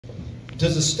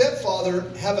Does a stepfather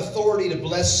have authority to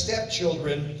bless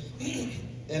stepchildren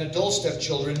and adult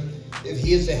stepchildren if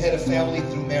he is the head of family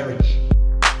through marriage?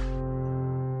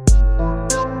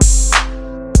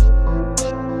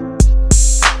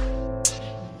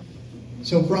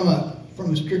 So from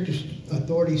a strictest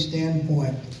authority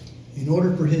standpoint, in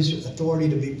order for his authority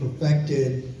to be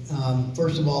perfected,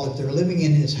 first of all, if they're living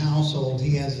in his household,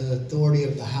 he has the authority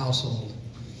of the household.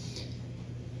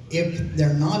 If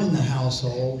they're not in the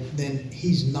household, then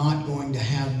he's not going to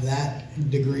have that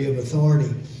degree of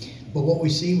authority. But what we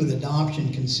see with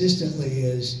adoption consistently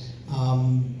is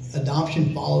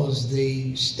adoption follows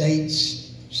the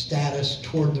state's status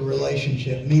toward the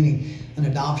relationship, meaning an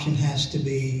adoption has to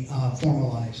be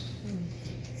formalized.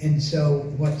 And so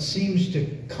what seems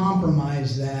to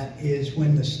compromise that is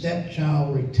when the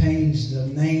stepchild retains the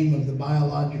name of the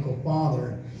biological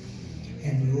father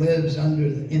and lives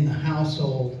in the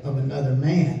household of another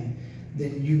man,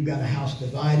 then you've got a house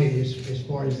divided as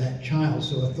far as that child.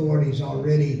 So authority is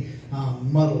already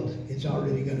muddled. It's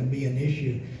already going to be an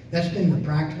issue. That's been the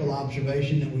practical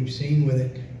observation that we've seen with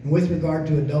it. And with regard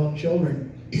to adult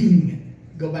children,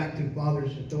 go back to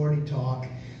Father's authority talk.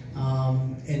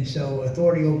 And so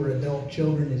authority over adult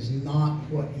children is not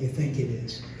what you think it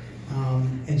is.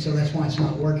 And so that's why it's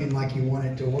not working like you want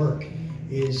it to work.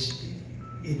 It's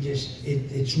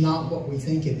not what we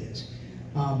think it is.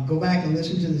 Go back and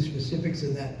listen to the specifics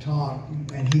of that talk,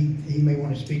 and he may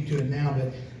want to speak to it now,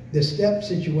 but the step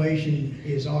situation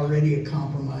is already a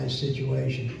compromised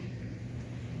situation.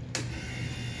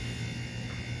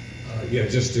 Yeah,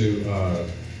 just to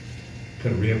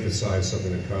kind of reemphasize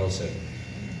something that Carl said.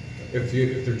 If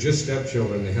they're just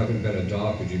stepchildren, they haven't been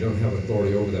adopted, you don't have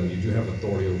authority over them, you do have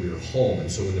authority over your home.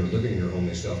 And so when they're living in your home,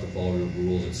 they still have to follow your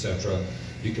rules, etc.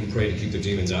 You can pray to keep the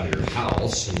demons out of your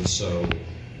house. And so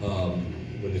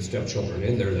when the stepchildren are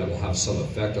in there, that will have some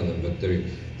effect on them, but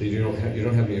you don't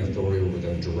have any authority over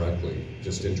them directly,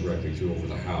 just indirectly through over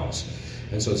the house.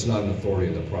 And so it's not an authority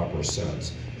in the proper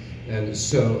sense. And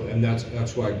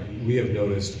that's why we have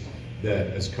noticed that,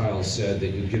 as Kyle said,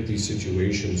 that you get these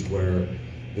situations where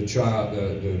the child,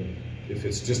 if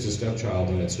it's just a stepchild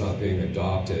and it's not being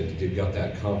adopted, you've got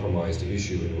that compromised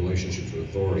issue in relationship to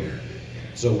authority.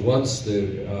 So once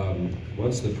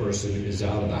the person is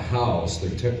out of the house,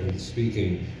 they're technically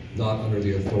speaking not under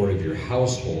the authority of your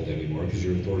household anymore, because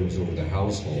your authority is over the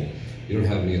household. You don't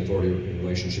have any authority in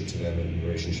relationship to them and in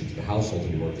relationship to the household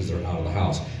anymore, because they're out of the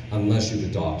house, unless you've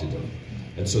adopted them.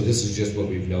 And so this is just what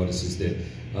we've noticed is that,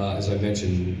 as I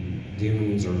mentioned,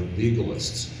 demons are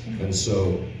legalists. And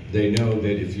so they know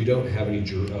that if you don't have any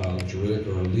juridic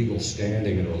or legal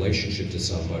standing in a relationship to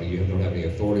somebody, you don't have any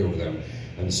authority over them.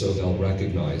 And so they'll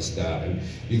recognize that. And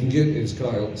you can get, as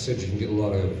Kyle said, you can get a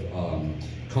lot of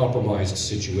compromised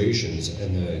situations,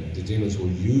 and the demons will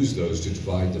use those to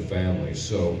divide the family.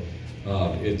 So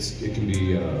it can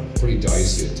be pretty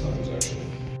dicey at times, actually.